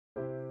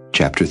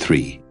Chapter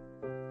 3.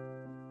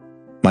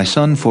 My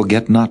son,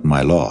 forget not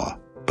my law,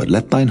 but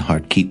let thine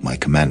heart keep my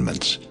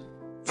commandments.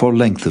 For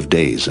length of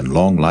days and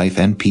long life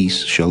and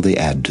peace shall they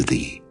add to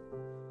thee.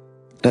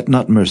 Let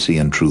not mercy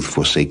and truth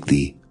forsake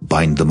thee.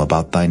 Bind them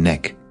about thy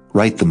neck.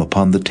 Write them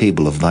upon the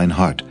table of thine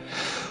heart.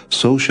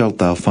 So shalt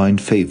thou find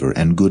favor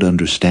and good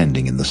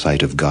understanding in the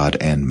sight of God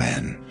and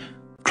man.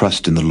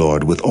 Trust in the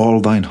Lord with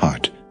all thine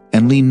heart,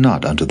 and lean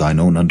not unto thine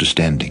own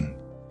understanding.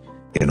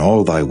 In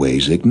all thy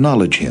ways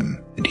acknowledge him,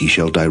 and he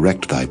shall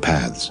direct thy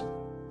paths.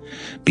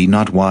 Be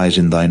not wise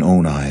in thine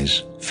own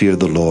eyes. Fear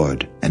the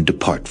Lord, and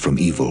depart from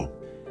evil.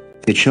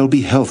 It shall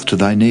be health to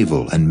thy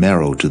navel, and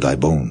marrow to thy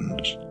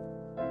bones.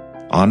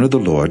 Honor the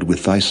Lord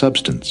with thy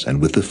substance,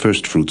 and with the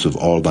firstfruits of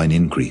all thine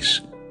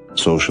increase.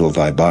 So shall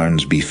thy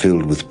barns be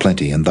filled with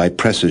plenty, and thy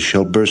presses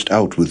shall burst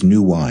out with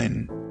new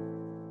wine.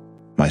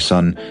 My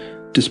son,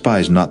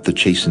 despise not the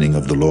chastening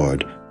of the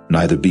Lord,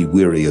 neither be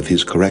weary of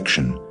his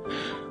correction.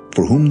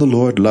 For whom the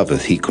Lord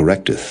loveth he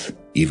correcteth,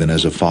 even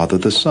as a father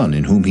the son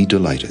in whom he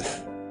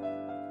delighteth.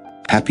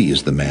 Happy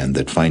is the man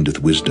that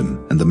findeth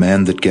wisdom, and the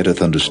man that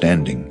getteth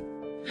understanding.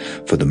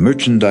 For the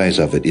merchandise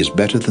of it is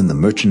better than the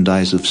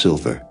merchandise of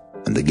silver,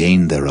 and the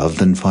gain thereof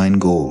than fine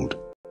gold.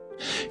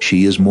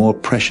 She is more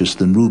precious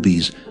than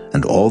rubies,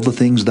 and all the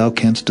things thou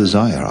canst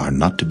desire are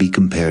not to be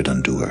compared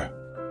unto her.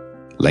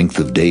 Length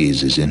of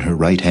days is in her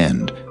right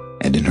hand,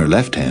 and in her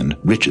left hand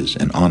riches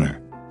and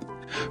honor.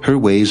 Her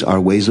ways are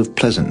ways of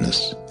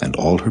pleasantness, and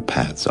all her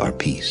paths are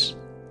peace.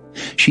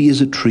 She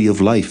is a tree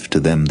of life to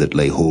them that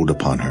lay hold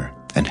upon her,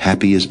 and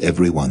happy is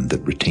every one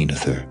that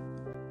retaineth her.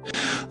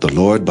 The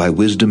Lord by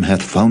wisdom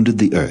hath founded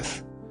the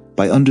earth,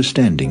 by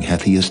understanding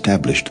hath he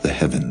established the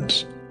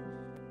heavens.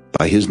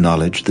 By his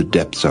knowledge the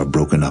depths are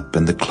broken up,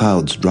 and the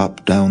clouds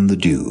drop down the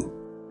dew.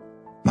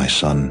 My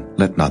son,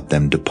 let not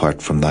them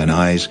depart from thine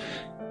eyes.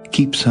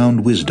 Keep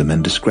sound wisdom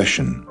and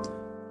discretion.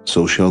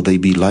 So shall they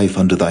be life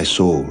unto thy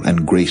soul,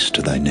 and grace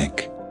to thy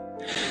neck.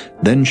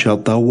 Then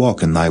shalt thou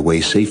walk in thy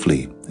way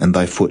safely, and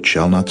thy foot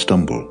shall not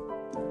stumble.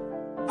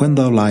 When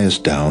thou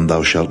liest down,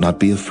 thou shalt not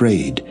be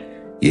afraid.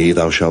 Yea,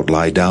 thou shalt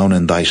lie down,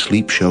 and thy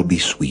sleep shall be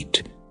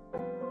sweet.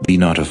 Be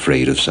not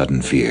afraid of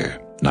sudden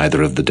fear,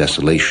 neither of the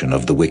desolation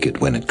of the wicked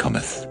when it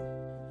cometh.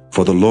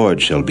 For the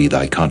Lord shall be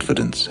thy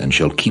confidence, and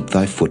shall keep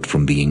thy foot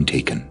from being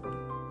taken.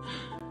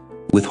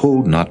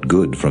 Withhold not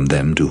good from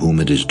them to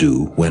whom it is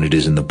due, when it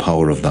is in the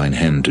power of thine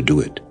hand to do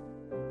it.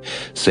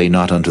 Say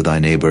not unto thy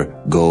neighbor,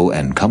 Go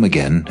and come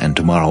again, and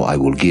tomorrow I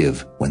will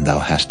give, when thou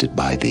hast it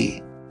by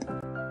thee.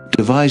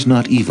 Devise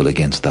not evil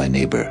against thy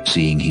neighbor,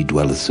 seeing he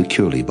dwelleth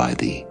securely by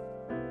thee.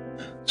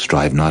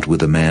 Strive not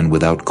with a man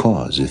without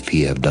cause, if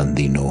he have done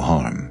thee no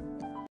harm.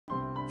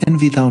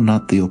 Envy thou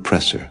not the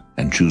oppressor,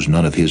 and choose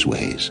none of his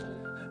ways.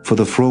 For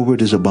the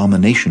froward is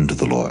abomination to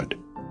the Lord,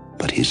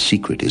 but his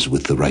secret is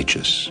with the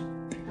righteous.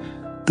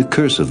 The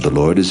curse of the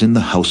Lord is in the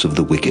house of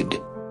the wicked,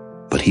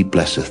 but he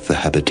blesseth the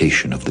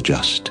habitation of the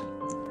just.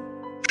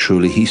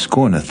 Surely he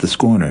scorneth the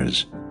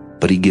scorners,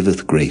 but he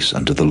giveth grace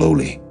unto the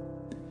lowly.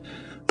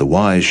 The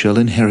wise shall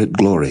inherit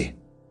glory,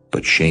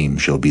 but shame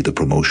shall be the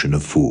promotion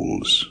of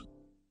fools.